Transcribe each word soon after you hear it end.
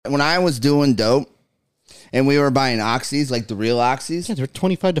when I was doing dope and we were buying oxys, like the real oxys. Yeah, they're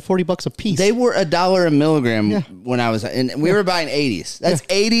 $25 to $40 a piece. They were $1 a milligram when I was, and we were buying 80s. That's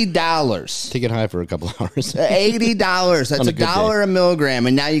 $80. to get high for a couple hours. $80. That's On a good $1 a milligram.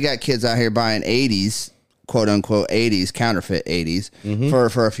 And now you got kids out here buying 80s, quote unquote 80s, counterfeit 80s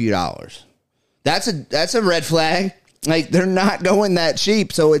for a few dollars. That's a red flag. Like, they're not going that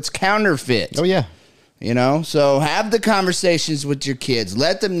cheap, so it's counterfeit. Oh, yeah. You know, so have the conversations with your kids.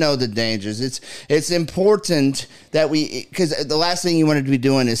 Let them know the dangers. It's important that because the last thing you want to be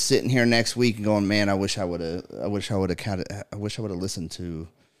doing is sitting here next week and going, man, I wish I would have listened to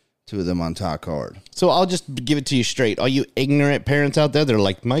them on Talk Hard. So I'll just give it to you straight. All you ignorant parents out there, they're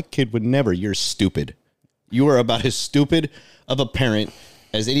like, my kid would never. You're stupid. You are about as stupid of a parent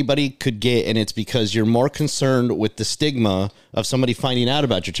as anybody could get, and it's because you're more concerned with the stigma of somebody finding out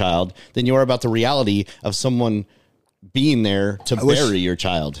about your child than you are about the reality of someone being there to bury your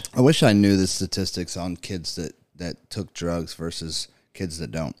child. I wish I knew the statistics on kids that took drugs versus kids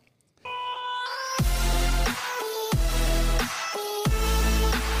that don't.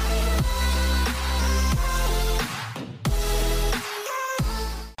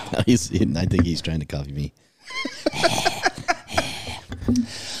 I think he's trying to copy me.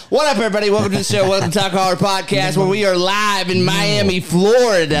 What up, everybody? Welcome to the show. Welcome to Talk Hard Podcast, where we are live in Miami,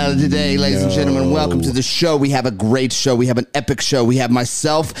 Florida today, ladies and gentlemen. Welcome to the show. We have a great show. We have an epic show. We have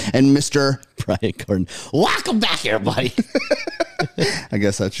myself and Mr. Brian Gordon. Welcome back, everybody. I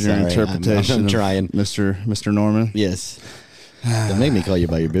guess that's your interpretation. I'm trying. Mr. Norman. Yes. Don't make me call you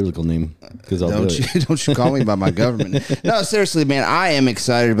by your biblical name, because Don't you call me by my government. No, seriously, man, I am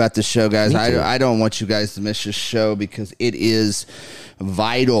excited about this show, guys. I don't want you guys to miss this show because it is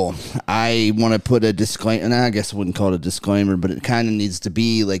vital. I want to put a disclaimer, and I guess I wouldn't call it a disclaimer, but it kind of needs to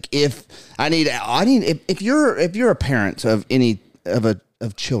be like, if you're a parent of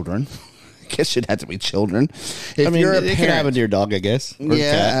of children. I guess it'd have to be children. If you're a parent, it could happen to your dog, I guess.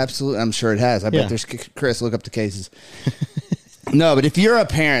 Yeah, absolutely. I'm sure it has. I bet there's Chris. Look up the cases. No, but if you're a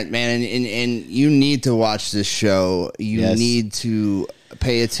parent, man, and you need to watch this show, you need to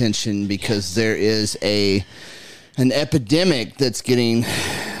pay attention because there is an epidemic that's getting,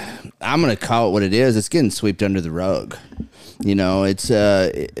 I'm going to call it what it is. It's getting swept under the rug. You know, it's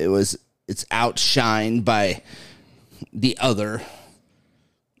outshined by the other.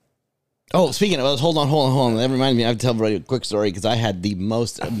 Oh, speaking of, hold on. That reminds me, I have to tell everybody a quick story because I had the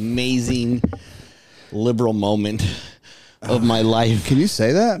most amazing liberal moment of my life. Can you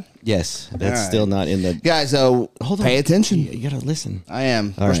say that? Yes, that's still not in the... Guys, pay attention. You got to listen. I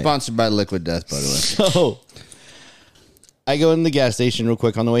am. We're sponsored by Liquid Death, by the way. So, I go in the gas station real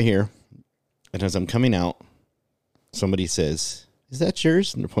quick on the way here, and as I'm coming out, somebody says, "Is that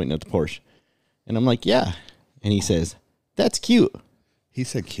yours?" And they're pointing at the Porsche. And I'm like, "Yeah." And he says, "That's cute." He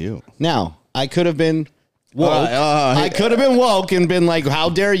said cute. Now, I could have been woke. I could have been woke and been like, "How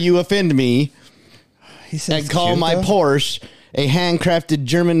dare you offend me?" He said, and call my Porsche a handcrafted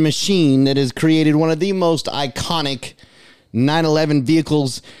German machine that has created one of the most iconic 911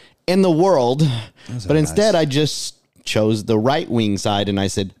 vehicles in the world. But instead, I just chose the right wing side and I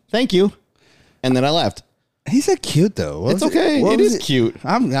said, "Thank you." And then I left. He said cute, though. It's okay. It is cute.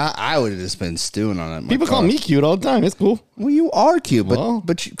 I would have just been stewing on it. People call me cute all the time. It's cool. Well, you are cute,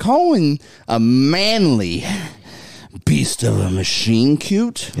 but you calling a manly beast of a machine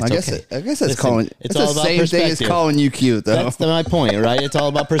cute? I guess that's calling. It's all the same thing as calling you cute, though. That's my point, right? It's all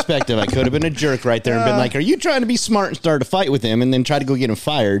about perspective. I could have been a jerk right there and been like, "Are you trying to be smart and start a fight with him and then try to go get him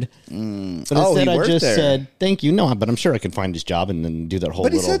fired?" But instead, I just said, "Thank you." No, but I'm sure I can find his job and then do that whole.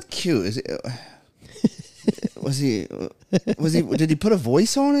 But he said cute. Is it? Was he? Did he put a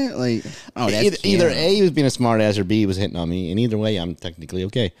voice on it? Like, either A, he was being a smart ass, or B, he was hitting on me. And either way, I'm technically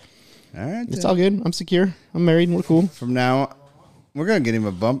okay. All right, it's all good. I'm secure. I'm married, and we're cool. From now, we're gonna get him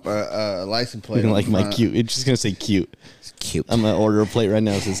a license plate. Like my cute. It's just gonna say cute. It's cute. I'm gonna order a plate right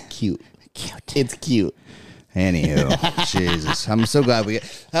now. It says cute. Cute. It's cute. Anywho, Jesus, I'm so glad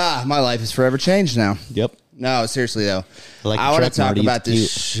my life is forever changed now. Yep. No, seriously though, I want to talk about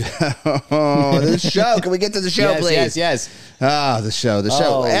this show. This show. Can we get to the show, please? Yes. The show.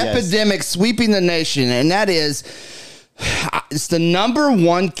 Epidemic sweeping the nation, and that is, it's the number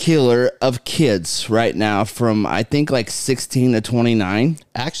one killer of kids right now from, I think, like 16 to 29.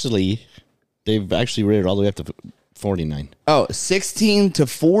 Actually, they've actually rated all the way up to 49. Oh, 16 to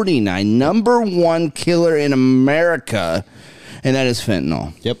 49. Number one killer in America, and that is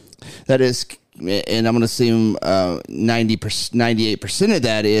fentanyl. Yep. That is... And I'm going to assume 98% of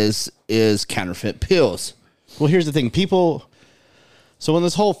that is counterfeit pills. Well, here's the thing. So when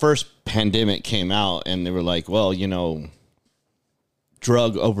this whole first pandemic came out and they were like, well, you know,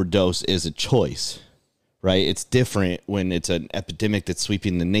 drug overdose is a choice, right? It's different when it's an epidemic that's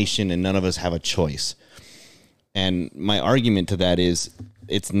sweeping the nation and none of us have a choice. And my argument to that is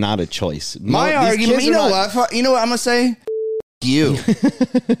it's not a choice. My argument, you know what I'm going to say? You.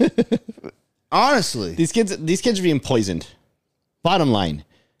 Honestly. These kids are being poisoned. Bottom line,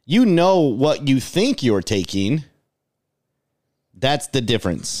 you know what you think you're taking. That's the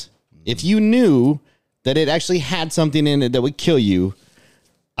difference. If you knew that it actually had something in it that would kill you,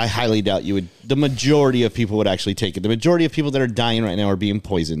 I highly doubt you would. The majority of people would actually take it. The majority of people that are dying right now are being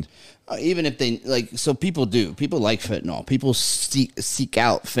poisoned. Even if they so people do. People like fentanyl. People seek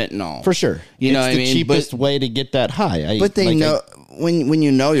out fentanyl for sure. You know, what I mean, the cheapest way to get that high. But they know when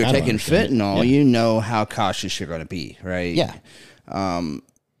you know you're taking fentanyl, you know how cautious you're going to be, right? Yeah.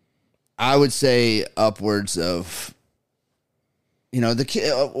 I would say upwards of, the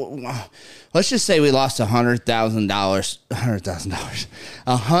kid. Let's just say we lost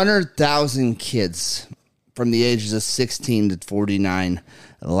 $100,000 kids from the ages of 16 to 49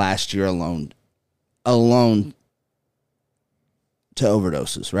 last year alone to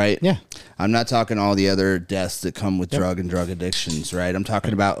overdoses, right? Yeah. I'm not talking all the other deaths that come with drug and drug addictions, right? I'm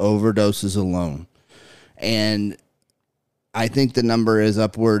talking about overdoses alone. And I think the number is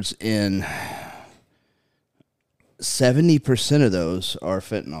upwards in 70% of those are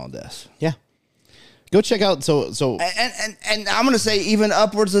fentanyl deaths. Yeah. Go check out. So and I'm going to say even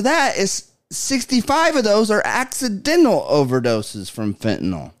upwards of that is 65 of those are accidental overdoses from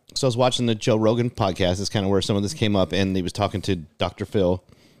fentanyl. So I was watching the Joe Rogan podcast. That's kind of where some of this came up, and he was talking to Dr. Phil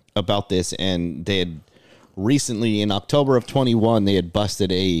about this, and they had recently, in October of 21, they had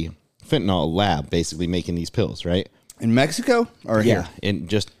busted a fentanyl lab, basically making these pills, right? In Mexico or here? In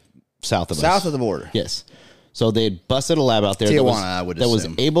just south of us. South of the border. Yes. So they had busted a lab out there Tijuana, that was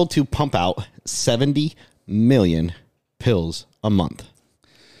able to pump out 70 million pills a month,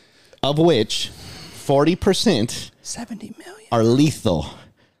 of which 40% 70 million are lethal.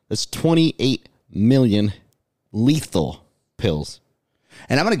 That's 28 million lethal pills.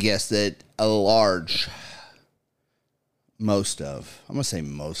 And I'm going to guess that most of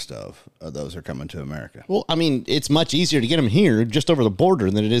those are coming to America. Well, I mean, it's much easier to get them here just over the border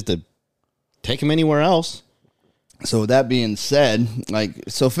than it is to take them anywhere else. So with that being said,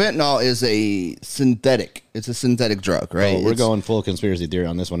 fentanyl is a synthetic. It's a synthetic drug, right? Oh, we're going full conspiracy theory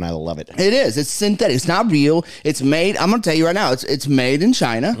on this one. I love it. It is. It's synthetic. It's not real. It's made. I'm going to tell you right now. It's made in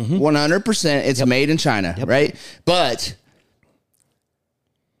China. 100%. It's made in China, right? But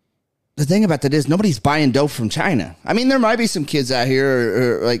the thing about that is nobody's buying dope from China. I mean, there might be some kids out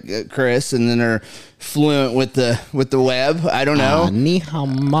here or like Chris, and then they're fluent with the web. I don't know. Ni hao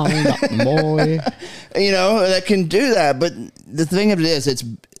manga boy. That can do that. But the thing of it is, it's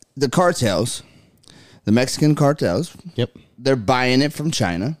the cartels, the Mexican cartels. Yep. They're buying it from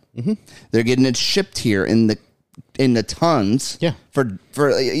China. Mm-hmm. They're getting it shipped here in the tons. Yeah.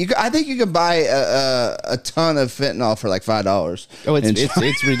 I think you can buy a ton of fentanyl for like $5. Oh,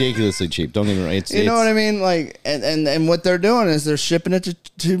 it's ridiculously cheap. Don't get me wrong. You know what I mean? Like, and what they're doing is they're shipping it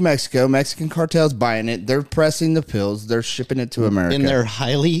to Mexico. Mexican cartels buying it. They're pressing the pills. They're shipping it to America. In their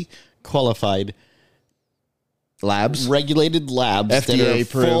highly qualified labs, regulated labs FDA that are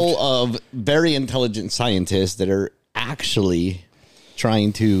approved. Full of very intelligent scientists that are actually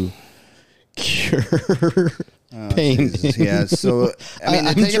trying to cure pain. Yeah, so I mean,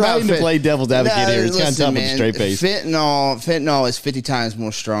 I'm trying to play devil's advocate here. It's kind of tough with a straight face. Fentanyl is 50 times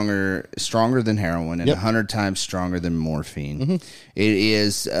more stronger than heroin, and 100 times stronger than morphine. Mm-hmm. It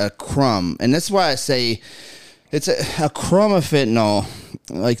is a crumb, and that's why I say it's a crumb of fentanyl.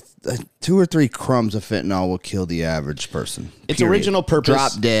 Like 2 or 3 crumbs of fentanyl will kill the average person. Its original purpose: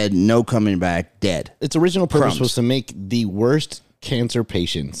 drop dead, no coming back, dead. Its original purpose was to make the worst cancer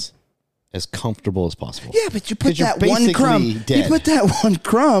patients as comfortable as possible. Yeah, but you put that one crumb. You put that one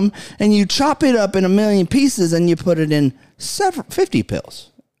crumb, and you chop it up in a million pieces, and you put it in 50 pills.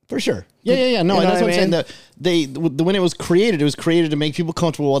 For sure. Yeah. No, that's what I'm saying. That when it was created to make people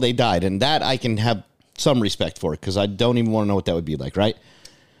comfortable while they died, and that I can have some respect for, because I don't even want to know what that would be like, right?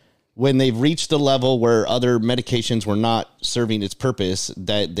 When they've reached a level where other medications were not serving its purpose,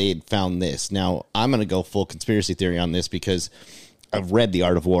 that they had found this. Now, I'm going to go full conspiracy theory on this because I've read The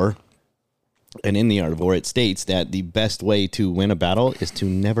Art of War. And in The Art of War, it states that the best way to win a battle is to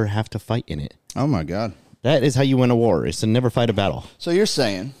never have to fight in it. Oh, my God. That is how you win a war, is to never fight a battle. So you're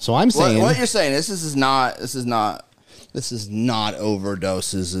saying... So I'm saying... What you're saying, this is not overdoses.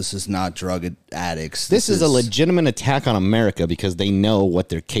 This is not drug addicts. This is a legitimate attack on America because they know what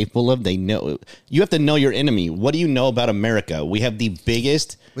they're capable of. They know... You have to know your enemy. What do you know about America? We have the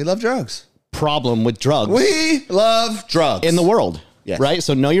biggest... We love drugs. ...problem with drugs. We love drugs. In the world. Yes. Right?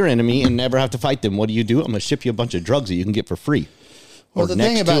 So know your enemy and never have to fight them. What do? I'm going to ship you a bunch of drugs that you can get for free. Well, the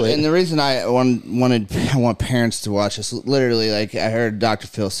thing about it, and the reason I want parents to watch this, literally, like I heard Dr.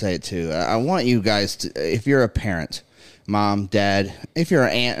 Phil say it too. I want you guys to, if you're a parent, mom, dad, if you're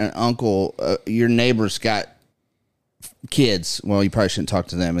an aunt and uncle, your neighbor's got kids. Well, you probably shouldn't talk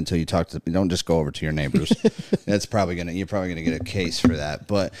to them until you talk to them. Don't just go over to your neighbors. You're probably gonna get a case for that.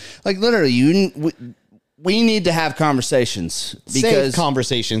 But like literally, we need to have conversations. Safe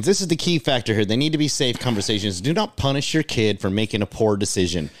conversations. This is the key factor here. They need to be safe conversations. Do not punish your kid for making a poor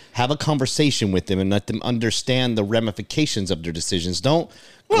decision. Have a conversation with them and let them understand the ramifications of their decisions. Don't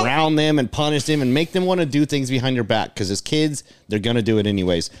ground them and punish them and make them want to do things behind your back, because as kids, they're going to do it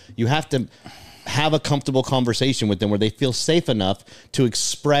anyways. You have to have a comfortable conversation with them where they feel safe enough to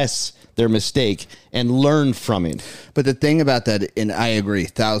express their mistake and learn from it. But the thing about that, and I agree,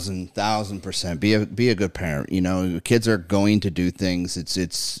 1,000%, be a good parent. You know, kids are going to do things.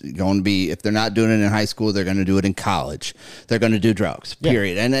 It's going to be, if they're not doing it in high school, they're going to do it in college. They're going to do drugs,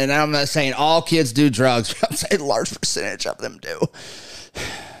 period. Yeah. And I'm not saying all kids do drugs, but I'm saying a large percentage of them do.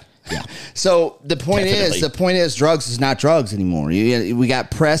 Yeah. So the point is, drugs is not drugs anymore. We got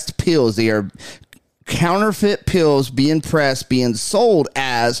pressed pills. They are counterfeit pills being pressed, being sold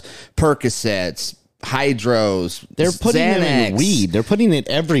as Percocets, Hydros. They're putting Xanax. It in weed. They're putting it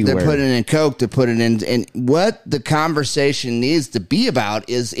everywhere. They're putting it in Coke. They're putting it in. And what the conversation needs to be about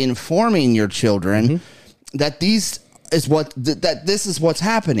is informing your children that this is what's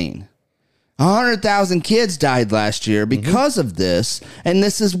happening. 100,000 kids died last year because of this, and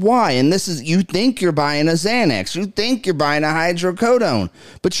this is why. And this is, you think you're buying a Xanax, you think you're buying a hydrocodone,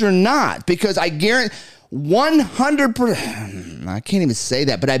 but you're not, because I guarantee 100%, I can't even say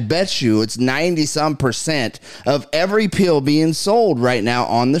that, but I bet you it's 90-some% of every pill being sold right now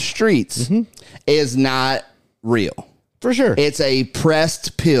on the streets is not real. For sure. It's a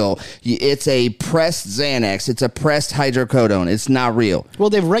pressed pill. It's a pressed Xanax. It's a pressed hydrocodone. It's not real. Well,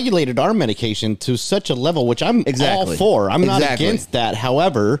 they've regulated our medication to such a level, which I'm all for. I'm not against that.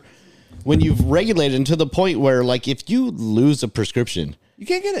 However, when you've regulated it to the point where, like, if you lose a prescription, you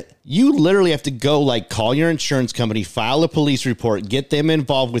can't get it. You literally have to go, like, call your insurance company, file a police report, get them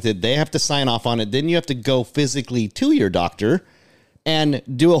involved with it. They have to sign off on it. Then you have to go physically to your doctor and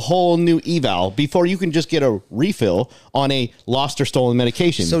do a whole new eval before you can just get a refill on a lost or stolen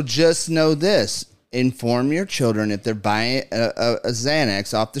medication. So just know this. Inform your children if they're buying a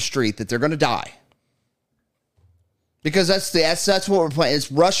Xanax off the street that they're going to die. Because that's what we're playing.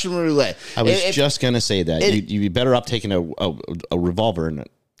 It's Russian roulette. I was just going to say that. You'd be better off taking a revolver and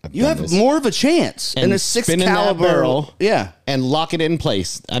you have more of a chance in a 6 caliber barrel, and lock it in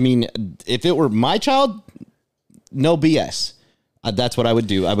place. I mean, if it were my child, no BS. That's what I would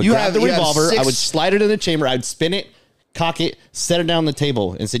do. I would grab the revolver. I would slide it in the chamber. I'd spin it, cock it, set it down on the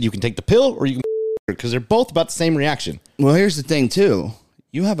table, and said, "You can take the pill, or you can," because they're both about the same reaction. Well, here's the thing too: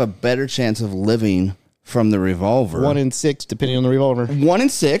 you have a better chance of living from the revolver. 1 in 6, depending on the revolver. 1 in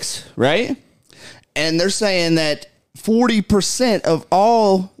 6, right? And they're saying that 40% of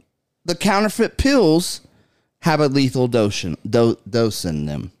all the counterfeit pills have a lethal dose in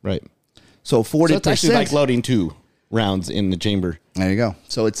them. Right. So 40%. So it's actually like loading 2 rounds in the chamber. There you go.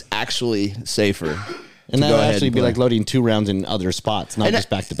 So it's actually safer. And that would actually be like loading 2 rounds in other spots, not just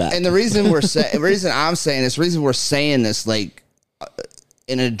back to back. And the reason we're saying this like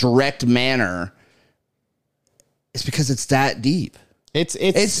in a direct manner is because it's that deep.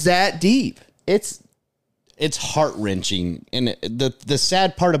 It's that deep. It's heart-wrenching. And the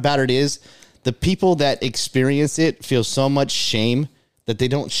sad part about it is the people that experience it feel so much shame that they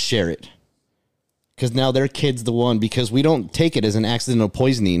don't share it. Because now their kid's the one, because we don't take it as an accidental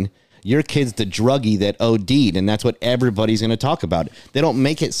poisoning. Your kid's the druggie that OD'd, and that's what everybody's going to talk about. They don't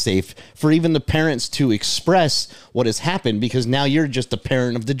make it safe for even the parents to express what has happened, because now you're just a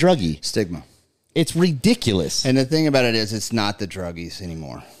parent of the druggie. Stigma. It's ridiculous. And the thing about it is, it's not the druggies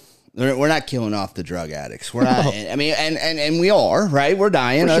anymore. We're not killing off the drug addicts. We're not. I mean, and we are, right? We're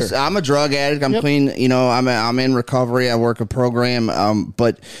dying. Sure. I'm a drug addict. I'm clean. You know, I'm in recovery. I work a program.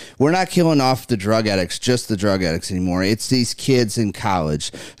 But we're not killing off the drug addicts, just the drug addicts anymore. It's these kids in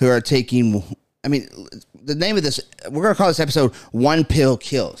college who are taking. I mean, the name of this, we're going to call this episode "One Pill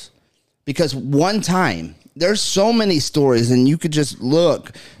Kills," because one time. There's so many stories, and you could just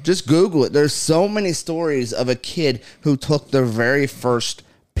Google it. There's so many stories of a kid who took their very first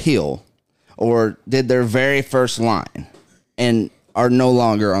pill or did their very first line and are no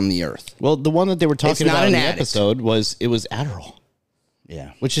longer on the earth. Well, the one that they were talking about in the episode was Adderall.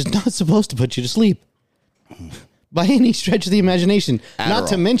 Yeah. Which is not supposed to put you to sleep by any stretch of the imagination. Adderall. Not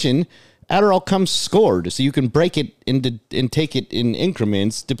to mention Adderall comes scored, so you can break it into and take it in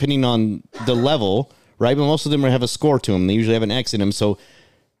increments depending on the level, right? But most of them have a score to them. They usually have an X in them. So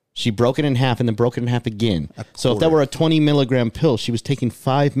she broke it in half and then broke it in half again. So if that were a 20 milligram pill, she was taking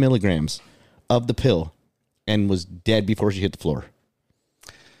 5 milligrams of the pill and was dead before she hit the floor.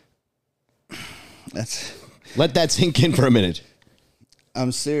 Let that sink in for a minute.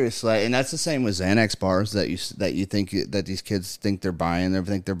 I'm serious, like, and that's the same with Xanax bars that you think that these kids think they're buying. They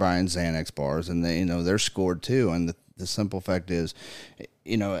think they're buying Xanax bars, and they're scored too. And the simple fact is,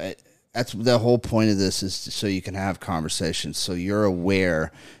 that's the whole point of this, is so you can have conversations. So you're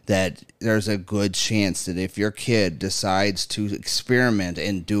aware that there's a good chance that if your kid decides to experiment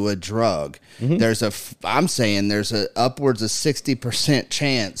and do a drug, I'm saying there's a upwards of 60%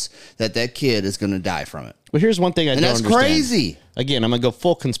 chance that kid is going to die from it. Well, here's one thing I don't understand. And that's crazy. Again, I'm going to go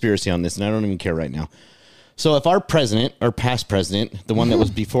full conspiracy on this, and I don't even care right now. So if our president, or past president, the one that was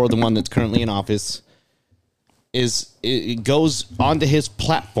before the one that's currently in office, it goes onto his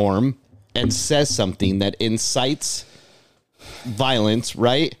platform and says something that incites violence,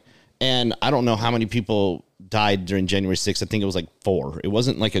 right? And I don't know how many people died during January 6th. I think it was like 4. It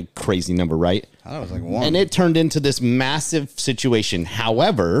wasn't like a crazy number, right? I thought it was like 1. And it turned into this massive situation.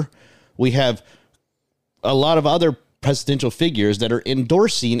 However, we have a lot of other presidential figures that are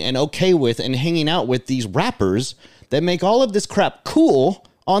endorsing and okay with and hanging out with these rappers that make all of this crap cool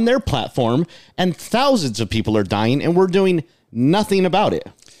on their platform, and thousands of people are dying, and we're doing nothing about it.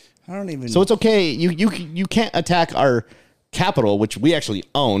 I don't even. So it's okay. You can't attack our capital, which we actually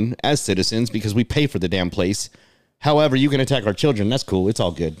own as citizens because we pay for the damn place. However, you can attack our children. That's cool. It's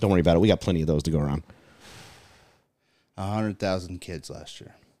all good. Don't worry about it. We got plenty of those to go around. 100,000 kids last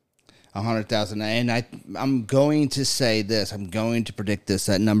year. 100,000. And I'm going to say this. I'm going to predict this.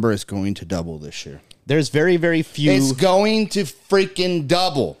 That number is going to double this year. There's very, very few. It's going to freaking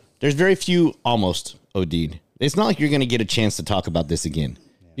double. There's very few almost OD'd. It's not like you're going to get a chance to talk about this again.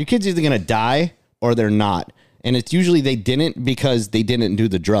 Your kid's either going to die or they're not. And it's usually they didn't because they didn't do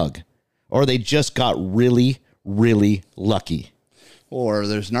the drug. Or they just got really, really lucky. Or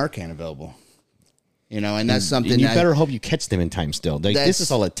there's Narcan available. And that's something. And you better hope you catch them in time still. This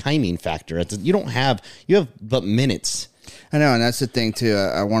is all a timing factor. You have but minutes. I know, and that's the thing, too.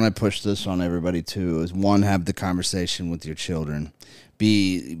 I want to push this on everybody, too, is one, have the conversation with your children.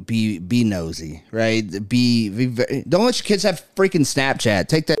 Be nosy, right? Don't let your kids have freaking Snapchat.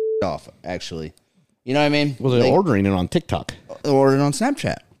 Take that off, actually. You know what I mean? Well, they're ordering it on TikTok. They're ordering on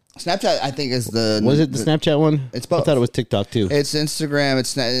Snapchat. Snapchat, I think, is the... Was it the Snapchat one? It's both. I thought it was TikTok, too. It's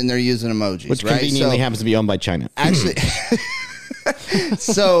Instagram, and they're using emojis, which right? Conveniently happens to be owned by China. Actually...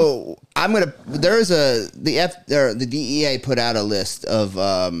 So the DEA put out a list of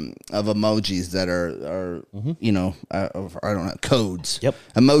emojis that are I don't know, codes. Yep.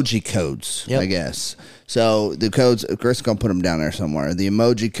 Emoji codes, yep. I guess. So the codes, Chris is going to put them down there somewhere. The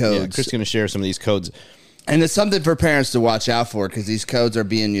emoji codes. Yeah, Chris is going to share some of these codes. And it's something for parents to watch out for, because these codes are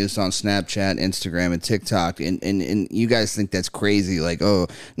being used on Snapchat, Instagram, and TikTok. And you guys think that's crazy. Like, oh,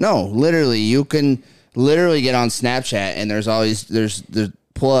 no, literally, you can literally get on Snapchat, and there's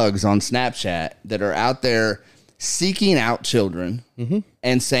plugs on Snapchat that are out there seeking out children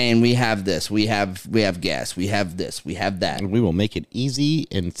and saying, we have this, we have gas, we have this, we have that. And we will make it easy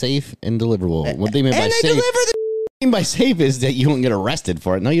and safe and deliverable. What they mean by safe, deliver by safe is that you won't get arrested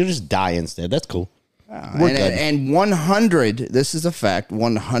for it. No, you'll just die instead. That's cool. We're good. And 100, this is a fact,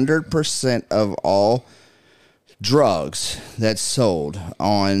 100% of all drugs that's sold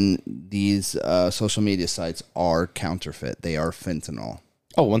on these social media sites are counterfeit. They are fentanyl.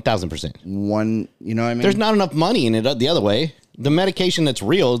 Oh, 1,000%. You know what I mean? There's not enough money in it the other way. The medication that's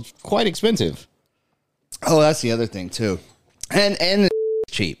real is quite expensive. Oh, that's the other thing, too. And it's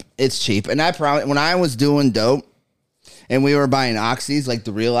cheap. It's cheap. And I promise, when I was doing dope, and we were buying oxys, like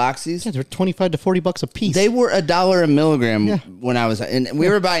the real oxys. Yeah, they're $25 to $40 a piece. They were $1 a milligram when I was, and we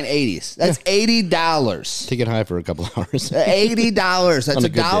were buying 80s. That's $80. To get high for a couple hours. $80. That's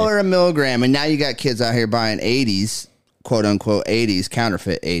 $1 a milligram, and now you got kids out here buying 80s, quote unquote 80s,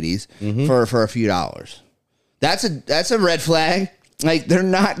 counterfeit 80s for a few dollars. That's a red flag. Like, they're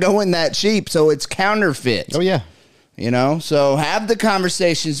not going that cheap, so it's counterfeit. Oh yeah. So have the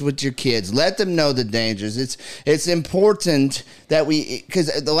conversations with your kids. Let them know the dangers. It's important that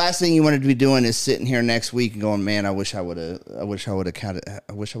because the last thing you wanted to be doing is sitting here next week and going, man, I wish I would have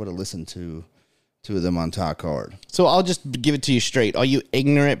listened to them on Talk Hard. So I'll just give it to you straight. All you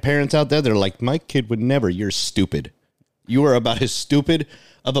ignorant parents out there, they're like, my kid would never. You're stupid. You are about as stupid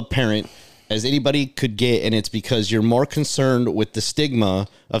of a parent as anybody could get, and it's because you're more concerned with the stigma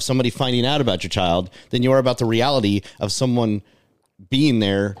of somebody finding out about your child than you are about the reality of someone being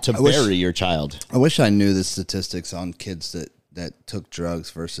there to bury your child. I wish I knew the statistics on kids that took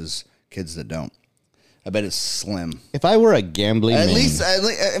drugs versus kids that don't. I bet it's slim. If I were a gambling man, at least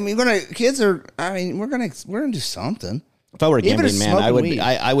I mean, we're gonna do something. If I were a gambling man,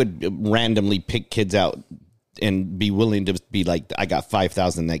 I would randomly pick kids out and be willing to be like, I got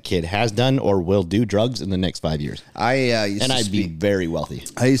 5,000 that kid has done or will do drugs in the next 5 years. I'd be very wealthy.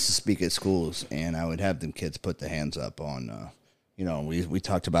 I used to speak at schools, and I would have them kids put the hands up on. We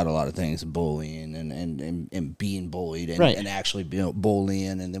talked about a lot of things, bullying and being bullied and actually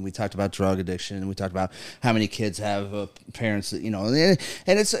bullying. And then we talked about drug addiction, and we talked about how many kids have parents that,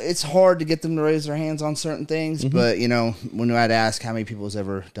 and it's hard to get them to raise their hands on certain things. Mm-hmm. But, when I'd ask how many people has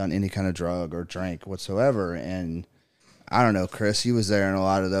ever done any kind of drug or drank whatsoever, and I don't know, Chris, you was there in a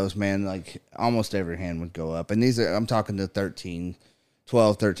lot of those, man, like almost every hand would go up. And I'm talking to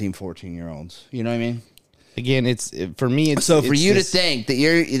 12, 13, 14-year-olds. You know what I mean? Again, for me. So for you to think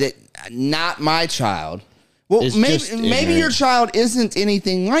that not my child, well, maybe your child isn't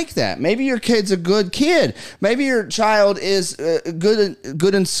anything like that. Maybe your kid's a good kid. Maybe your child is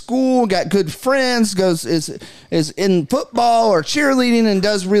good in school, got good friends, is in football or cheerleading and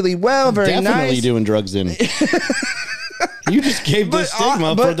does really well. Very nice. Definitely doing drugs in. You just gave the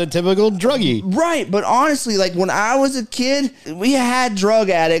stigma for the typical druggie. Right, but honestly, like when I was a kid, we had drug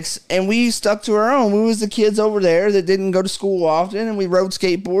addicts and we stuck to our own. We was the kids over there that didn't go to school often, and we rode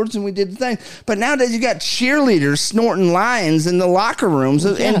skateboards and we did the thing. But nowadays you got cheerleaders snorting lines in the locker rooms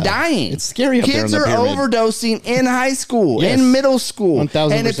and dying. It's scary up kids there on the are overdosing in high school, yes, in middle school.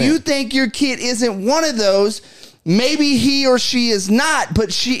 1,000%. And if you think your kid isn't one of those, maybe he or she is not,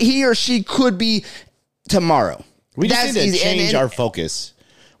 but he or she could be tomorrow. We just need to change our focus.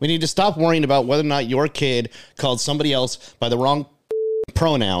 We need to stop worrying about whether or not your kid called somebody else by the wrong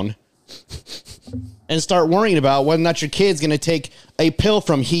pronoun and start worrying about whether or not your kid's going to take a pill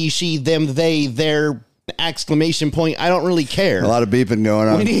from he, she, them, they, their exclamation point. I don't really care. A lot of beeping going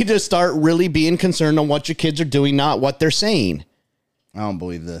on. We need to start really being concerned on what your kids are doing, not what they're saying. I don't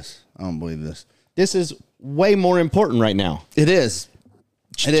believe this. This is way more important right now. It is.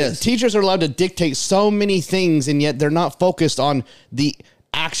 It is. Teachers are allowed to dictate so many things, and yet they're not focused on the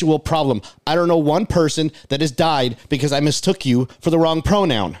actual problem. I don't know one person that has died because I mistook you for the wrong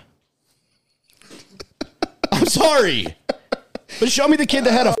pronoun. I'm sorry. But show me the kid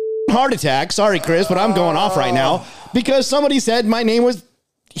that had a heart attack. Sorry, Chris, but I'm going off right now because somebody said my name was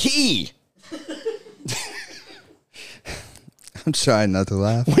he. I'm trying not to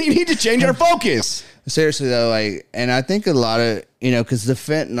laugh. We need to change our focus. Seriously, though, and I think a lot of, because the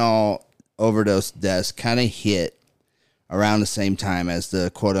fentanyl overdose deaths kind of hit around the same time as the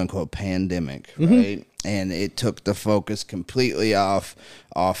quote-unquote pandemic, right? Mm-hmm. And it took the focus completely off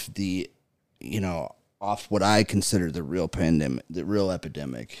the, off what I consider the real pandemic, the real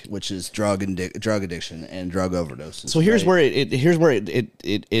epidemic, which is drug addiction and drug overdoses. So here's where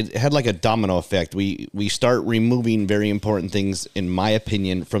it had like a domino effect. We start removing very important things, in my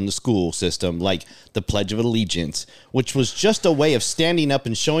opinion, from the school system, like the Pledge of Allegiance, which was just a way of standing up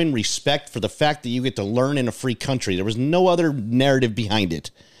and showing respect for the fact that you get to learn in a free country. There was no other narrative behind it.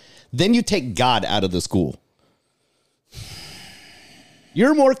 Then you take God out of the school.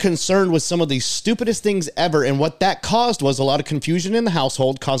 You're more concerned with some of the stupidest things ever, and what that caused was a lot of confusion in the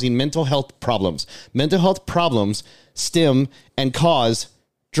household, causing mental health problems. Mental health problems stem and cause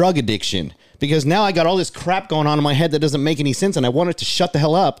drug addiction, because now I got all this crap going on in my head that doesn't make any sense, and I want it to shut the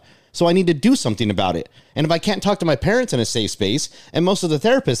hell up, so I need to do something about it. And if I can't talk to my parents in a safe space, and most of the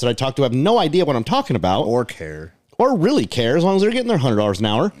therapists that I talk to have no idea what I'm talking about. Or care. Or really care, as long as they're getting their $100 an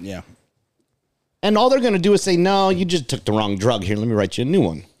hour. Yeah. And all they're going to do is say, no, you just took the wrong drug. Here, let me write you a new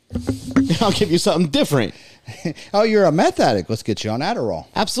one. I'll give you something different. Oh, you're a meth addict. Let's get you on Adderall.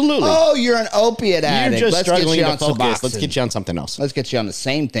 Absolutely. Oh, you're an opiate addict. You're just Let's struggling get you to on focus. Suboxone. Let's get you on something else. Let's get you on the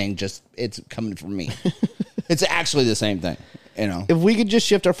same thing, just it's coming from me. It's actually the same thing. If we could just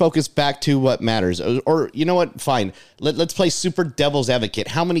shift our focus back to what matters, or you know what, fine. Let's play super devil's advocate.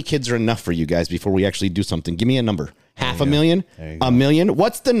 How many kids are enough for you guys before we actually do something? Give me a number. 500,000? A million?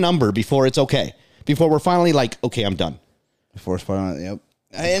 What's the number before it's okay? Before we're finally like, okay, I'm done. Before it's finally, yep.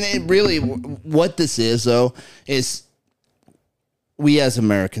 And it really, what this is, though, is we as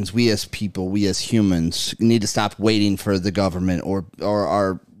Americans, we as people, we as humans need to stop waiting for the government or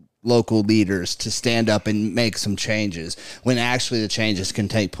our local leaders to stand up and make some changes when actually the changes can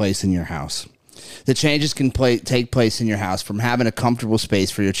take place in your house. The changes can take place in your house, from having a comfortable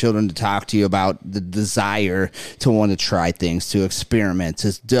space for your children to talk to you about the desire to want to try things, to experiment.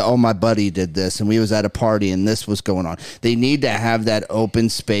 Oh, my buddy did this, and we was at a party, and this was going on. They need to have that open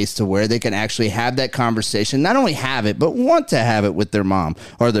space to where they can actually have that conversation. Not only have it, but want to have it with their mom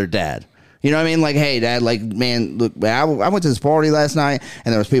or their dad. You know what I mean? Like, hey, Dad, like, man, look, I went to this party last night,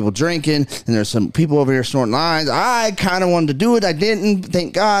 and there was people drinking, and there's some people over here snorting lines. I kind of wanted to do it. I didn't,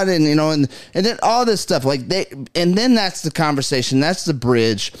 thank God. And, you know, and then all this stuff. And then that's the conversation. That's the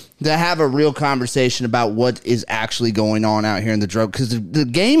bridge to have a real conversation about what is actually going on out here in the drug. Because the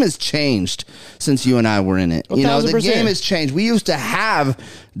game has changed since you and I were in it. You know, the game has changed. We used to have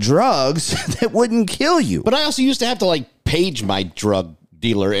drugs that wouldn't kill you. But I also used to have to, like, page my drug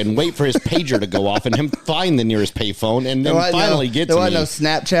dealer and wait for his pager to go off and him find the nearest payphone and then finally get to me. There was no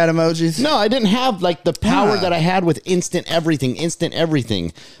Snapchat emojis? No, I didn't have like the power that I had with instant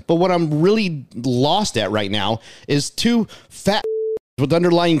everything. But what I'm really lost at right now is 2 fat with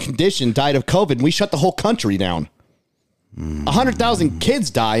underlying condition died of COVID, and we shut the whole country down. 100,000 kids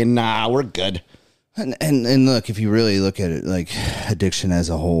die, and we're good. And look, if you really look at it, like addiction as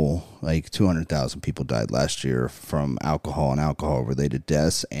a whole, like 200,000 people died last year from alcohol and alcohol-related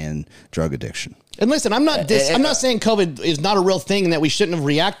deaths and drug addiction. And listen, I'm not saying COVID is not a real thing and that we shouldn't have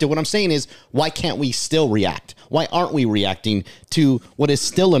reacted. What I'm saying is, why can't we still react? Why aren't we reacting to what is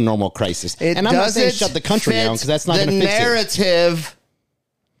still a normal crisis? And I'm not saying shut the country down, because that's not going to fix it. The narrative.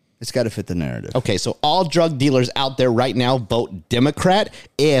 It's got to fit the narrative. Okay, so all drug dealers out there right now vote Democrat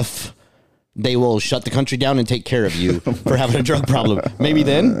if they will shut the country down and take care of you for having a drug problem. Maybe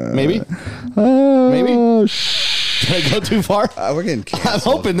then? Maybe? Did I go too far? We're getting canceled. I'm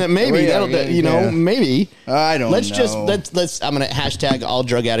hoping that maybe maybe. I don't know. Let's I'm going to hashtag all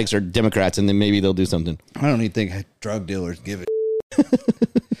drug addicts are Democrats, and then maybe they'll do something. I don't even think drug dealers give it.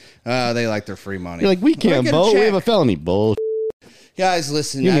 They like their free money. You're like, we can't vote. We have a felony. Bull. Guys,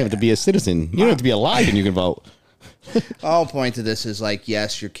 listen. You don't have to be a citizen. You don't have to be alive and you can vote. All point to this is like,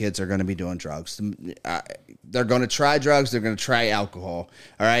 yes, your kids are going to be doing drugs. They're going to try drugs. They're going to try alcohol.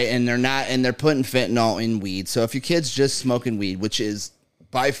 All right. And they're putting fentanyl in weed. So if your kid's just smoking weed, which is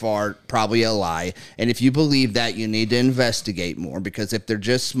by far probably a lie, and if you believe that, you need to investigate more, because if they're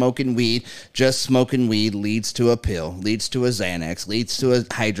just smoking weed leads to a pill, leads to a Xanax, leads to a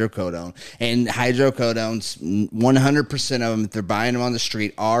hydrocodone, and hydrocodones, 100% of them, if they're buying them on the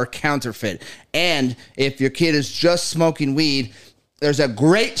street, are counterfeit. And if your kid is just smoking weed, there's a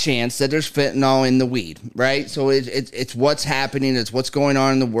great chance that there's fentanyl in the weed, right? So it's what's happening, it's what's going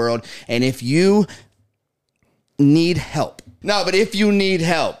on in the world. And if you need help, if you need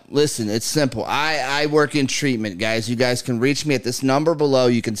help, listen, it's simple. I work in treatment, guys. You guys can reach me at this number below.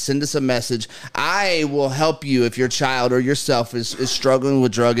 You can send us a message. I will help you if your child or yourself is struggling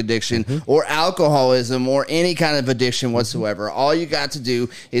with drug addiction or alcoholism or any kind of addiction whatsoever. All you got to do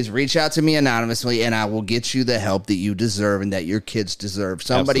is reach out to me anonymously, and I will get you the help that you deserve and that your kids deserve.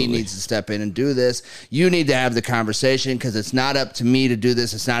 Somebody needs to step in and do this. You need to have the conversation, because it's not up to me to do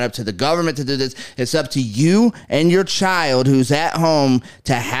this. It's not up to the government to do this. It's up to you and your child who's at home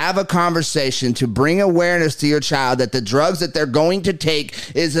to have a conversation, to bring awareness to your child that the drugs that they're going to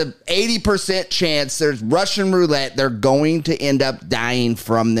take is a 80% chance, there's Russian roulette, they're going to end up dying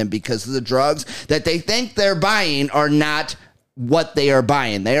from them, because the drugs that they think they're buying are not what they are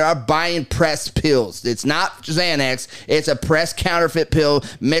buying. They are buying pressed pills. It's not Xanax. It's a pressed counterfeit pill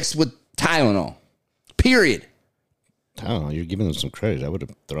mixed with Tylenol. Period. I don't know. You're giving them some credit. I would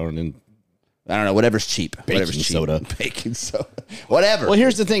have thrown in, I don't know, whatever's cheap. Baking soda. Baking soda. Whatever. Well,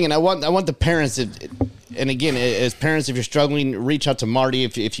 here's the thing, and I want the parents, and again, as parents, if you're struggling, reach out to Marty.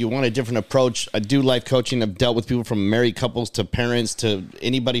 If you want a different approach, I do life coaching. I've dealt with people from married couples to parents to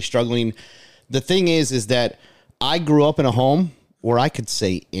anybody struggling. The thing is that I grew up in a home where I could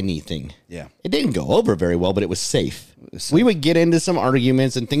say anything. Yeah. It didn't go over very well, but it was safe. We would get into some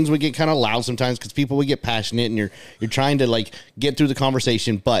arguments and things would get kind of loud sometimes because people would get passionate and you're trying to like get through the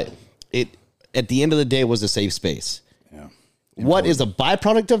conversation, but at the end of the day, it was a safe space. Yeah. What is a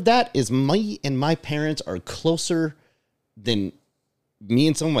byproduct of that is me and my parents are closer than me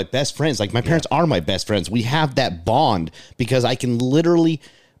and some of my best friends. Like, my parents are my best friends. We have that bond because I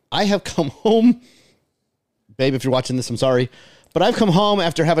have come home. Babe, if you're watching this, I'm sorry. But I've come home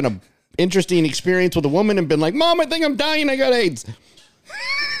after having an interesting experience with a woman and been like, Mom, I think I'm dying. I got AIDS.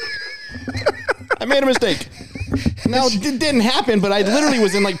 I made a mistake. Now, it didn't happen, but I literally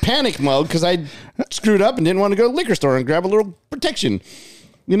was in like panic mode because I screwed up and didn't want to go to the liquor store and grab a little protection.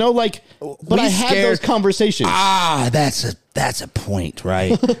 You know, like, but I had those conversations. That's a point,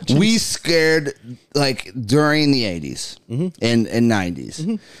 right? We scared, like, during the 80s and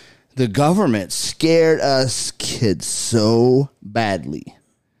 90s. The government scared us kids so badly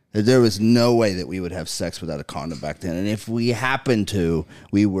that there was no way that we would have sex without a condom back then. And if we happened to,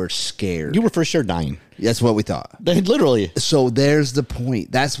 we were scared. You were for sure dying. That's what we thought. Literally. So there's the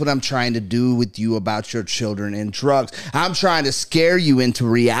point. That's what I'm trying to do with you about your children and drugs. I'm trying to scare you into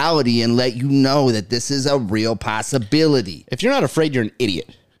reality and let you know that this is a real possibility. If you're not afraid, you're an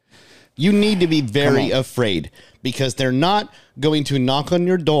idiot. You need to be very afraid, because they're not going to knock on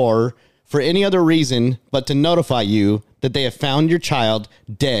your door for any other reason but to notify you that they have found your child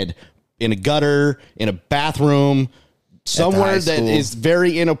dead in a gutter, in a bathroom, somewhere that is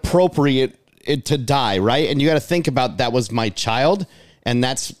very inappropriate to die, right? And you got to think about, that was my child, and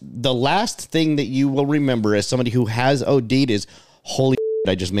that's the last thing that you will remember as somebody who has OD'd is, holy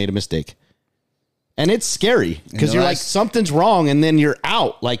shit, I just made a mistake. And it's scary because you're like, something's wrong, and then you're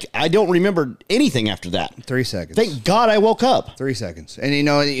out. Like, I don't remember anything after that. 3 seconds. Thank God I woke up. 3 seconds. And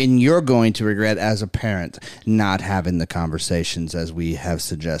and you're going to regret as a parent not having the conversations as we have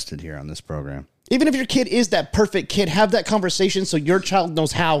suggested here on this program. Even if your kid is that perfect kid, have that conversation so your child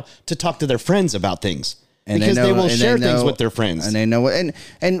knows how to talk to their friends about things. And because they will share things with their friends. And they know what,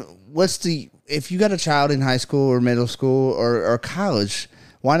 and what's if you got a child in high school or middle school or college,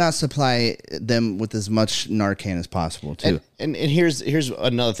 why not supply them with as much Narcan as possible, too? And here's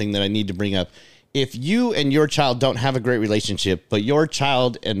another thing that I need to bring up. If you and your child don't have a great relationship, but your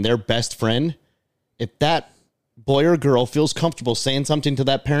child and their best friend, if that boy or girl feels comfortable saying something to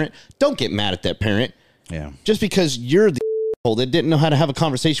that parent, don't get mad at that parent. Yeah. Just because you're the asshole that didn't know how to have a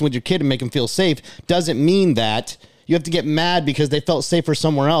conversation with your kid and make them feel safe doesn't mean that you have to get mad because they felt safer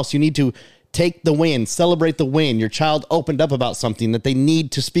somewhere else. You need to take the win, celebrate the win. Your child opened up about something that they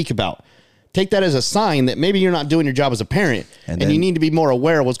need to speak about. Take that as a sign that maybe you're not doing your job as a parent, and you need to be more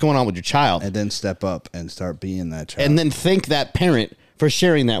aware of what's going on with your child. And then step up and start being that child. And then thank that parent for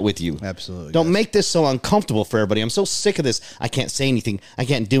sharing that with you. Absolutely. Don't make this so uncomfortable for everybody. I'm so sick of this. I can't say anything. I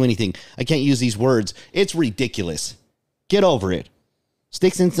can't do anything. I can't use these words. It's ridiculous. Get over it.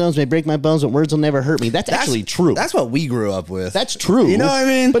 Sticks and stones may break my bones, but words will never hurt me. That's actually true. That's what we grew up with. That's true. You know what I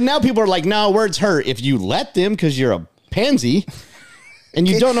mean? But now people are like, no, words hurt. If you let them, because you're a pansy and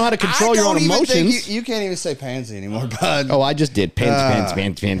you don't know how to control your own emotions. You can't even say pansy anymore, bud. Oh, I just did.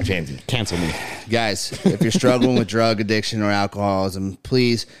 Pansy. Cancel me. Guys, if you're struggling with drug addiction or alcoholism,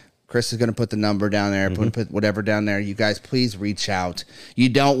 please, Chris is going to put the number down there, put whatever down there. You guys, please reach out. You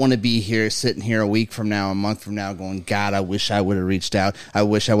don't want to be here, sitting here a week from now, a month from now, going, God, I wish I would have reached out. I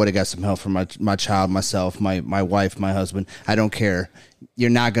wish I would have got some help from my child, myself, my wife, my husband. I don't care. You're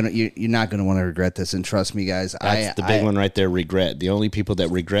not gonna want to regret this. And trust me, guys, that's the big one right there. Regret. The only people that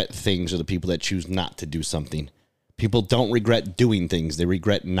regret things are the people that choose not to do something. People don't regret doing things. They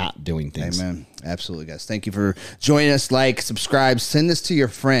regret not doing things. Amen. Absolutely, guys. Thank you for joining us. Like, subscribe, send this to your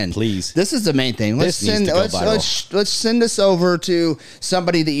friend. Please. This is the main thing. Let's send this over to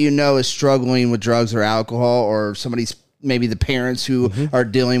somebody that you know is struggling with drugs or alcohol, or somebody's maybe the parents who are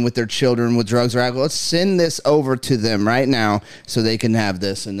dealing with their children with drugs or alcohol. Let's send this over to them right now so they can have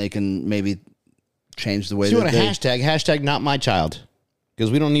this and they can maybe change the way so you want a hashtag not my child. Because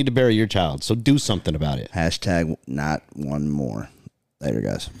we don't need to bury your child. So do something about it. Hashtag not one more. Later,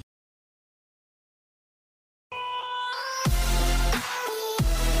 guys.